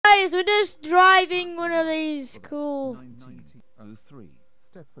guys, we're just driving one of these cool. 1903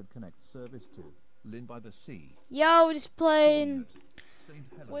 Stepford Connect Service to Lynn by the Sea. Yo, we're just playing St.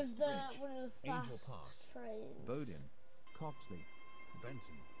 Helens with Bridge, one of the Angel fast Pass, trains. Bowden, Coxley,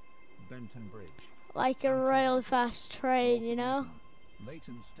 Benton Bridge. Like a really fast train, you know?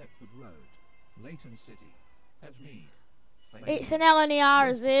 Leighton Stepford Road, Leighton City, Edgemead. It's an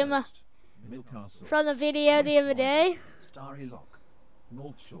LNER Zoom from the video the other day. Starry Lock,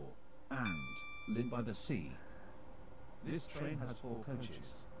 North Shore, and Lynn by the Sea. This train has 4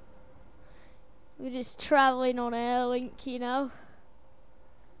 coaches. We're just travelling on Airlink, you know?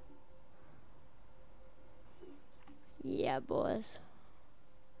 Yeah, boys.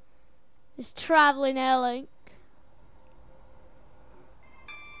 Just travelling Airlink.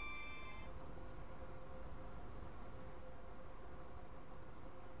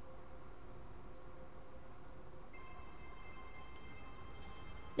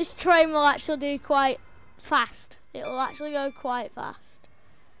 This train will actually do quite fast. It will actually go quite fast,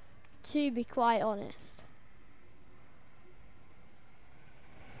 to be quite honest.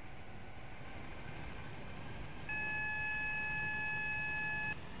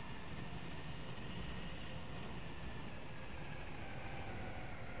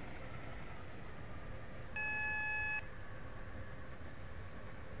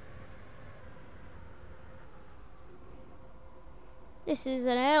 This is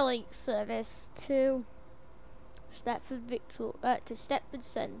an Airlink service to Stepford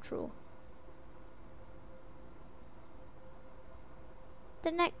Central.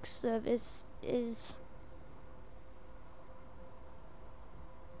 The next service is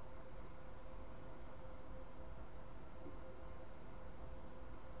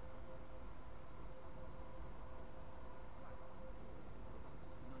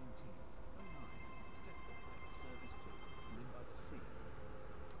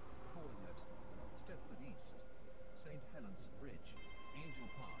Stepford East, St. Helens Bridge, Angel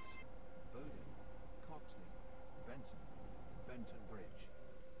Pass, Bowden, Coxley, Benton Bridge,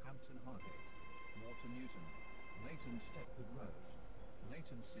 Hampton Hargate, Water Newton, Leighton Stepford Road,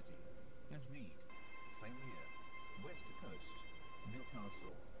 Leighton City, Edgemead, Failure, West Coast,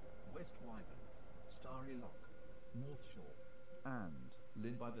 Newcastle, West Wyvern, Starry Lock, North Shore, and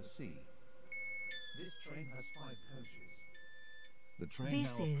Lynn by the Sea. This train has 5 coaches. The train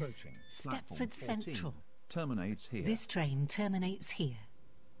This now is approaching Stepford Central. Terminates here. This train terminates here.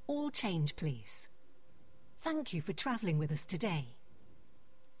 All change, please. Thank you for travelling with us today.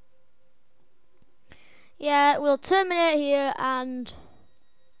 yeah, we'll terminate here and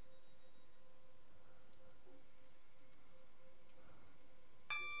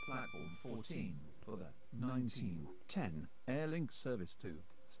Platform 14 for the 1910 Airlink service to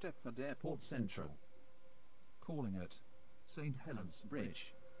Stepford Airport Central. Calling at St. Helens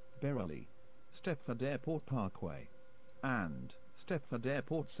Bridge, Berrily, Stepford Airport Parkway, and Stepford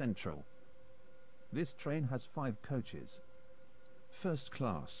Airport Central. This train has 5 coaches. First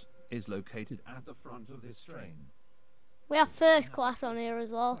class is located at the front of this train. we have first class on here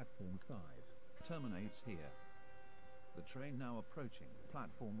as well. Platform 5 terminates here. The train now approaching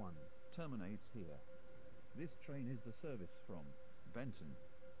Platform 1 terminates here. This train is the service from Benton.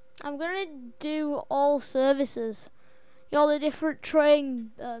 I'm gonna do all services. All the different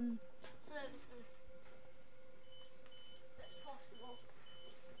train services that's possible.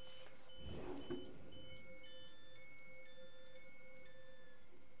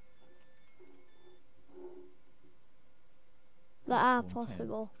 That are Platform 10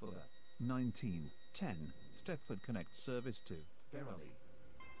 possible. for the 1910 Stepford Connect service to Berrily.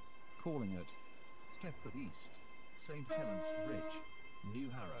 Calling at Stepford East, St. Helens Bridge, New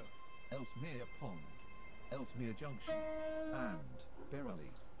Harrow, Ellesmere Pond, Ellesmere Junction, and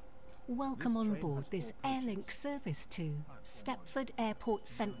Berrily. Welcome This on train board has this 4 coaches. Airlink service to Stepford Airport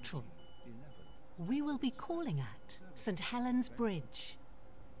Central. 11. We will be calling at St. Helens Bridge,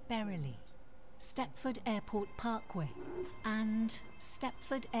 Berrily, Stepford Airport Parkway, and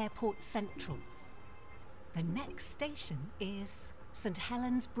Stepford Airport Central. The next station is St.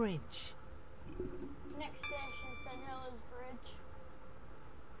 Helens Bridge. Next station is St. Helens Bridge.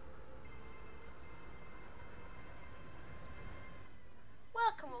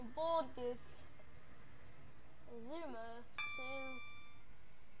 Welcome on board this Zoomer to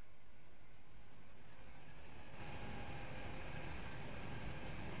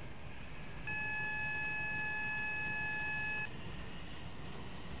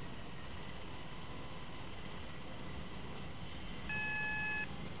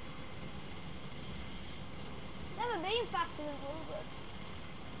never been faster than 100.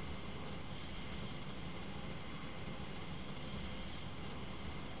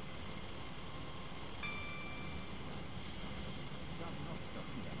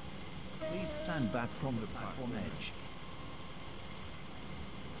 stand back from the platform edge.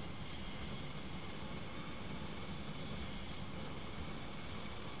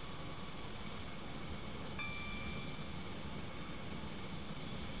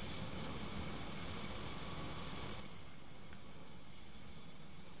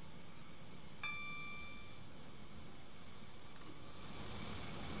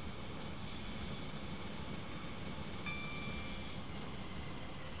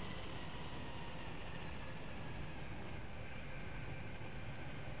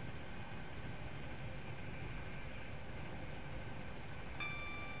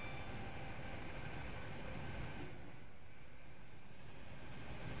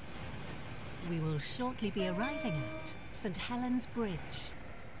 We will shortly be arriving at St. Helens Bridge.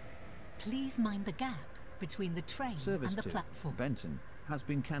 Please mind the gap between the train Service and the to platform. Benton has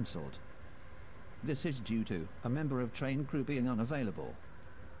been cancelled. This is due to a member of train crew being unavailable.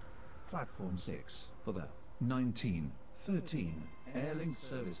 Platform 6 for the 1913 Airlink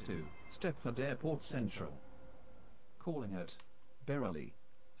service to Stepford Airport Central. Calling at Berrily,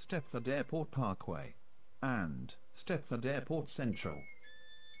 Stepford Airport Parkway, and Stepford Airport Central.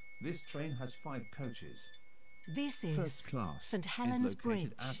 This train has 5 coaches. This is First class St. Helens is Bridge.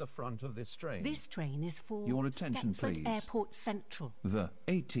 located at the front of this train. This train is for Your attention, Stepford please. Airport Central. The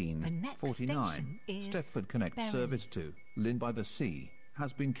The next 1849 station is Stepford Connect Berrily. service to Lynn by the Sea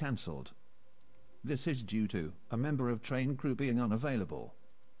has been cancelled. This is due to a member of train crew being unavailable.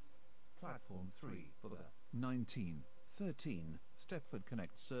 Platform 3 for the 1913 Stepford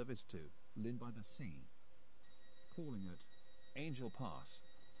Connect service to Lynn by the Sea. Calling at Angel Pass,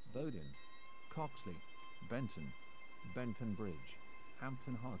 Bowden, Coxley, Benton, Benton Bridge,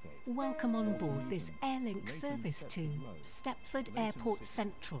 Hampton Hargate. Welcome on board this Airlink Leighton service to Stepford Road, Stepford Leighton Airport City,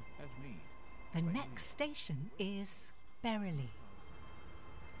 Central. Edgemead, The Leighton next station is Berrily.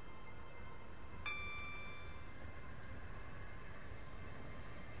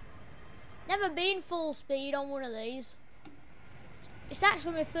 Never been full speed on one of these. It's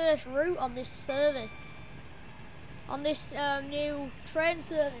actually my first route on this service. On this new train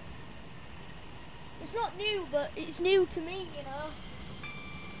service. It's not new, but it's new to me, you know.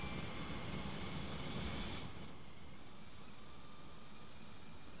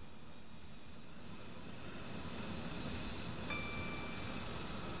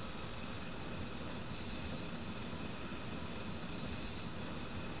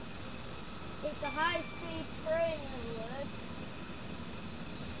 It's a high-speed train, in other words.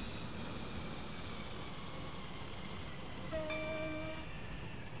 The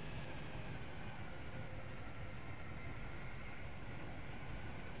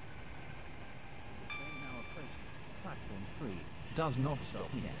train now approaching platform 3 does not stop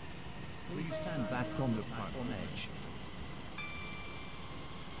yet. Please stand back from the platform edge.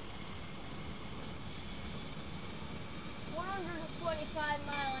 It's 125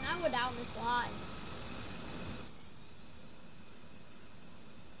 mile an hour down this line.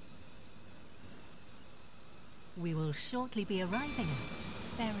 We will shortly be arriving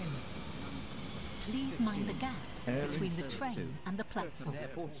at Berrily. Please mind the gap between the train and the platform. Stepford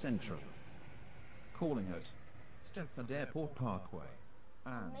Airport Central. Calling at Stepford Airport Parkway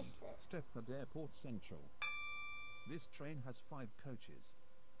and missed it. Stepford Airport Central. This train has 5 coaches.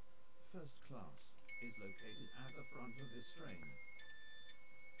 First class is located at the front of this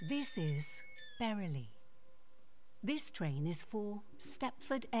train. This is Berrily. This train is for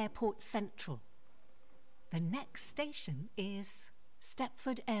Stepford Airport Central. The next station is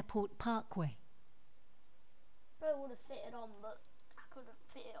Stepford Airport Parkway. Probably would have fitted on, but I couldn't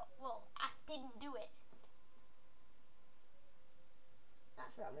fit it on. Well, I didn't do it.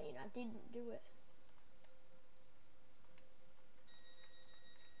 That's what I mean, I didn't do it.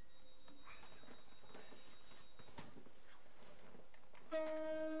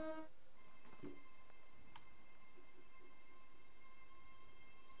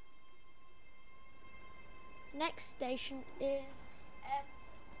 Next station is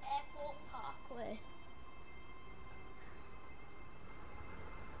Airport Parkway.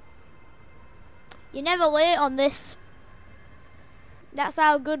 You're never late on this. That's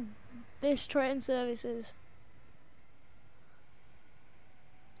how good this train service is.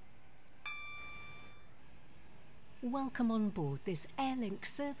 Welcome on board this Airlink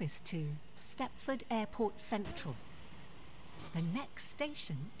service to Stepford Airport Central. The next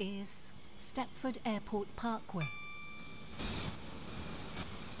station is Stepford Airport Parkway.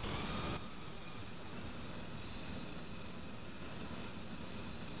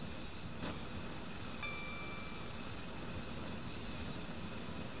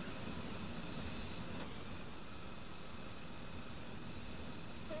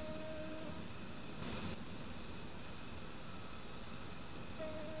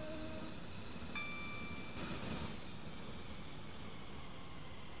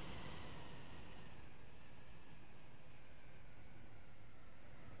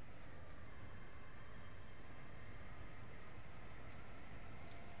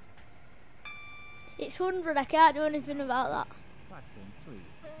 600. I can't do anything about that. Platform 3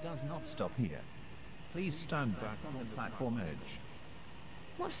 does not stop here. Please stand back on the platform edge.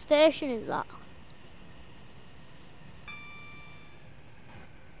 What station is that?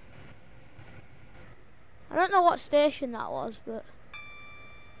 I don't know what station that was, but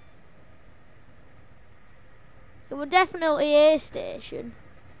it was definitely a station.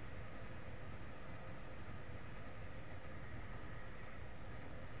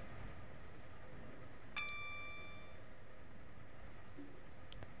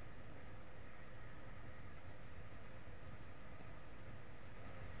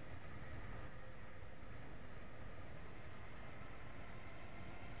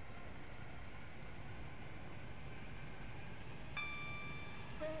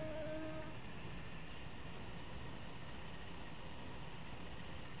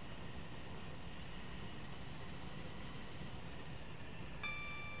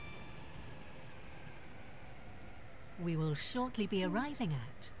 We will shortly be arriving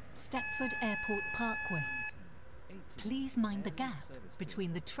at Stepford Airport Parkway. Please mind the gap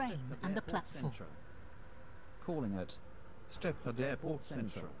between the train and the platform. Calling at Stepford Airport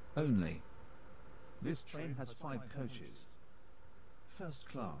Central only. This train has 5 coaches. First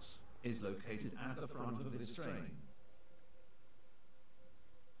class is located at the front of this train.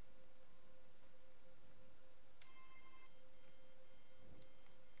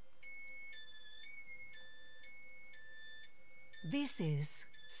 This is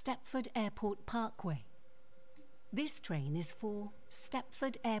Stepford Airport Parkway. This train is for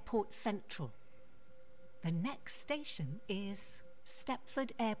Stepford Airport Central. The next station is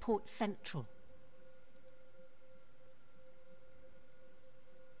Stepford Airport Central.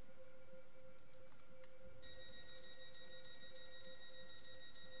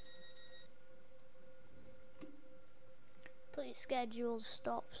 Please schedule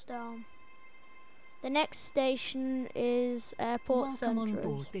stops down. The next station is Airport Central. Welcome on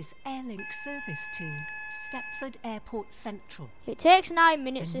board this Airlink service to Stepford Airport Central. It takes 9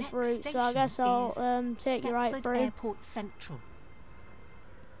 minutes The this next route, so I guess station I'll is take you right Stepford through. Airport Central.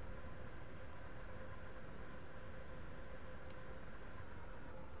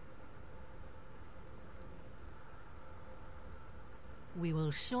 We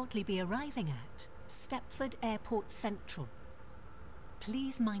will shortly be arriving at Stepford Airport Central.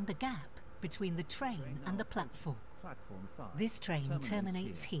 Please mind the gap between the train and the platform. Platform 5 This train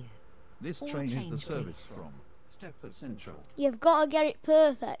terminates here. This All train is the change, service please. from Stepford Central. You've got to get it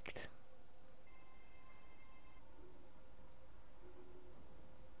perfect.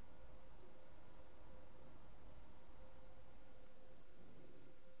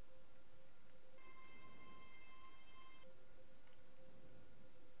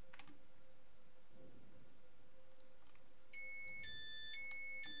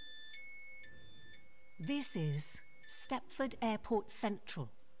 This is Stepford Airport Central.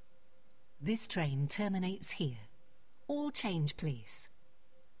 This train terminates here. All change, please.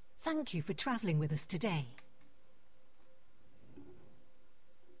 Thank you for travelling with us today.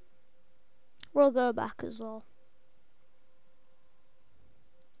 We'll go back as well.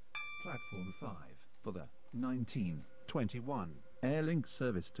 Platform 5 for the 1921 Airlink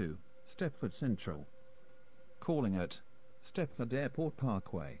service to Stepford Central. Calling at Stepford Airport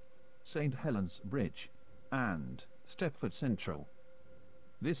Parkway, St Helens Bridge, and Stepford Central.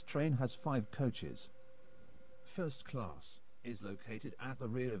 This train has 5 coaches. First class is located at the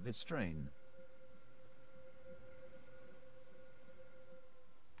rear of this train.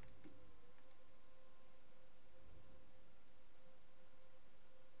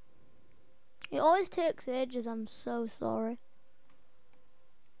 It always takes ages, I'm so sorry.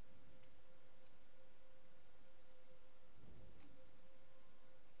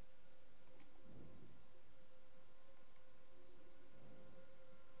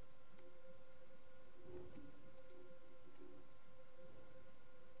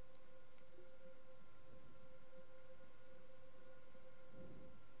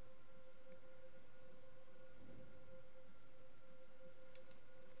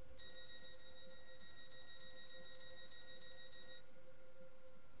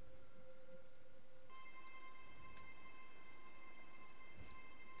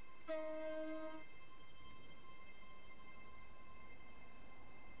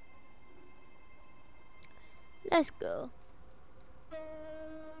 Let's go.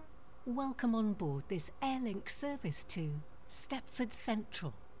 Welcome on board this Airlink service to Stepford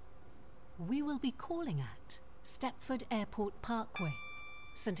Central. We will be calling at Stepford Airport Parkway,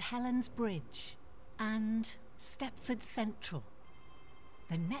 St Helens Bridge, and Stepford Central.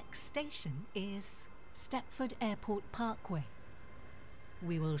 The next station is Stepford Airport Parkway.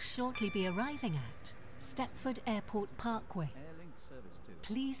 We will shortly be arriving at Stepford Airport Parkway. Airlink service to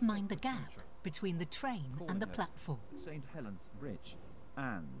Please mind the Stepford gap Central. between the train and the Calling at platform. St. Helens Bridge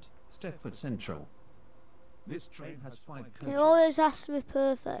and Stepford Central. This train has 5 It coaches. always has to be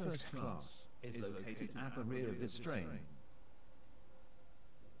perfect. First class is located at the rear of this train.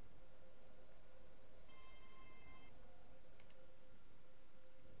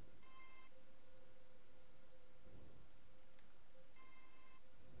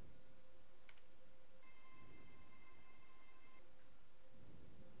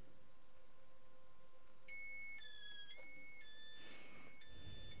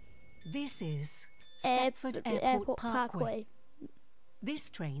 This is Stepford Airport Parkway. This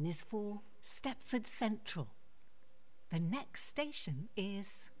train is for Stepford Central. The next station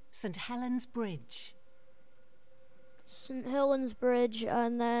is St Helens Bridge. St Helens Bridge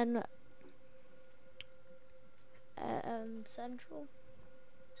and then Central.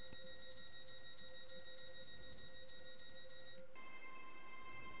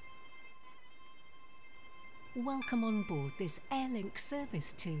 Welcome on board this Airlink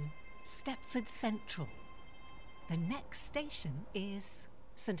service to Stepford Central. The next station is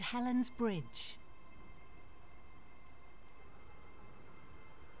St Helens Bridge.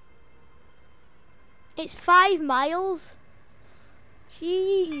 It's 5 miles.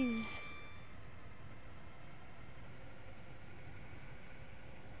 Jeez.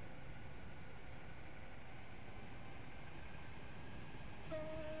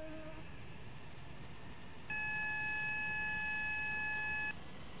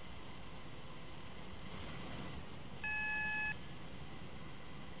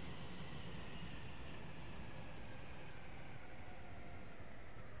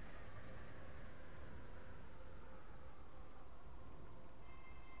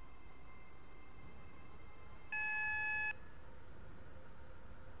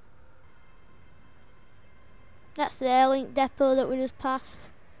 That's the Airlink depot that we just passed.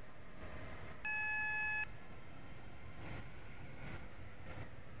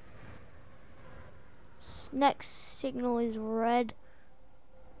 Next signal is red,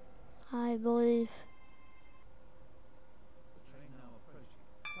 I believe. The train now approaching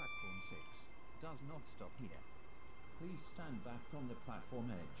platform 6 does not stop here. Please stand back from the platform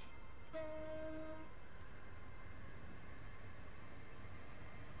edge.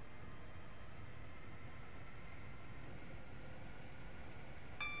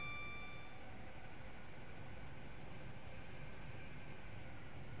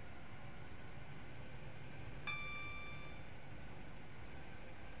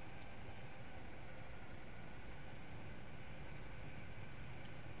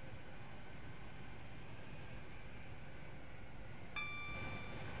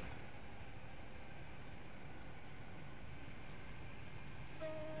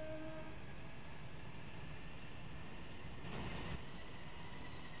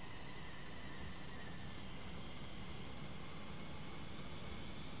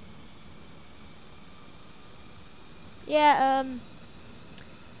 Yeah,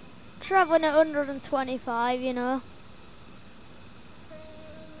 travelling at 125, you know.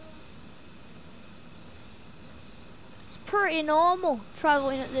 It's pretty normal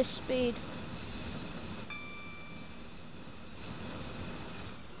travelling at this speed.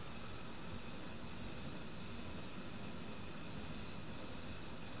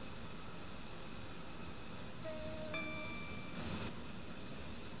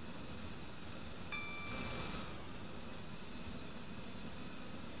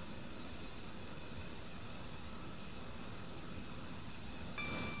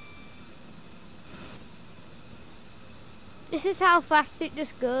 This is how fast it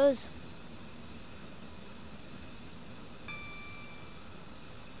just goes.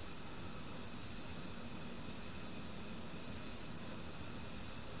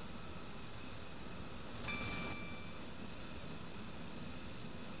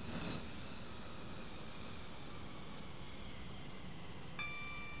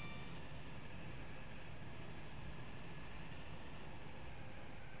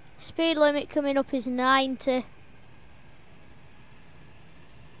 Speed limit coming up is 90.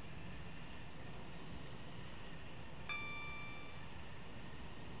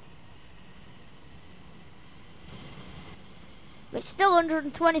 But it's still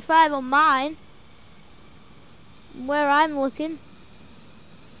 125 on mine, where I'm looking.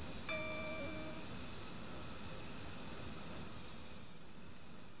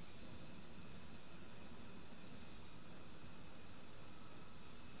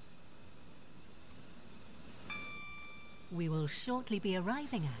 We will shortly be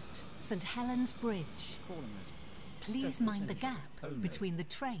arriving at St Helens Bridge. Calling at Please Stepford mind the Central gap only. between the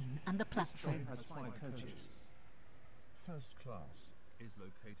train and the This platform. train has 5 coaches. First class is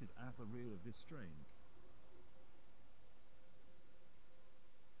located at the rear of this train.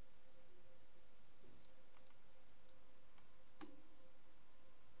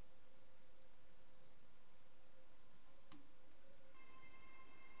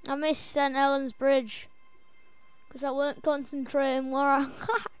 I missed St Helens Bridge because I weren't concentrating where I.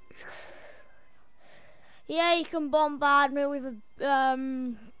 Yeah, you can bombard me with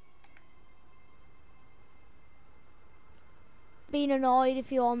a being annoyed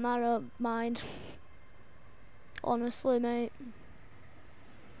if you want. I don't mind. Honestly, mate,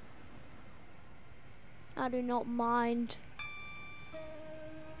 I do not mind.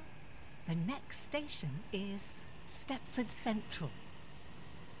 The next station is Stepford Central.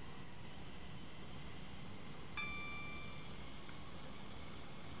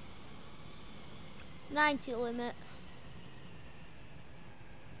 '90 limit.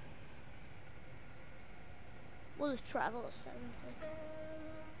 We'll just travel at 70.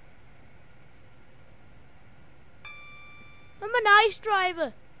 I'm a nice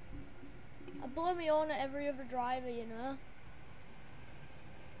driver. I blow me on at every other driver, you know.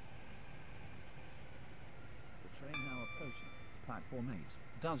 The train now approaching platform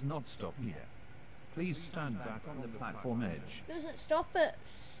 8 does not stop here. Please stand back on the platform edge. Doesn't stop at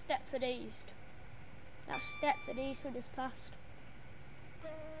Stepford East. That's Stepford East we just passed.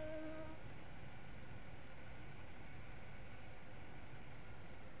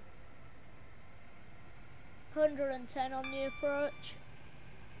 $110 on the approach.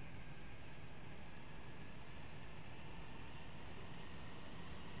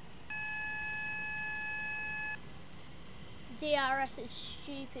 DRS is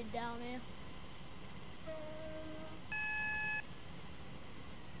stupid down here.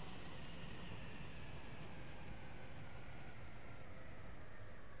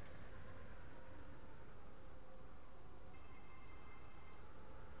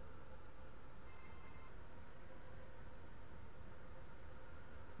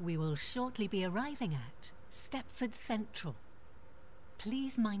 We will shortly be arriving at Stepford Central.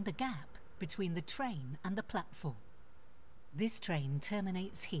 Please mind the gap between the train and the platform. This train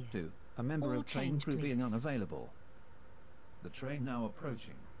terminates here. A member All of train change, crew being please. unavailable. The train now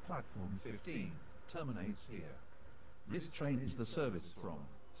approaching platform 15 terminates here. This train is the service from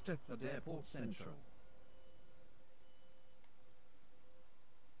Stepford Airport Central.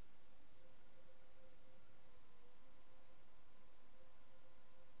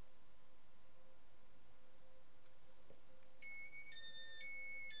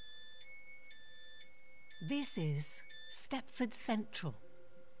 This is Stepford Central.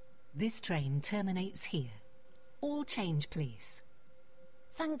 This train terminates here. All change, please.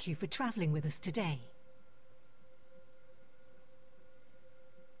 Thank you for travelling with us today.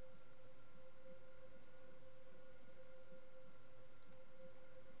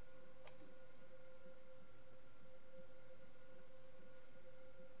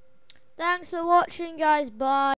 Thanks for watching, guys. Bye.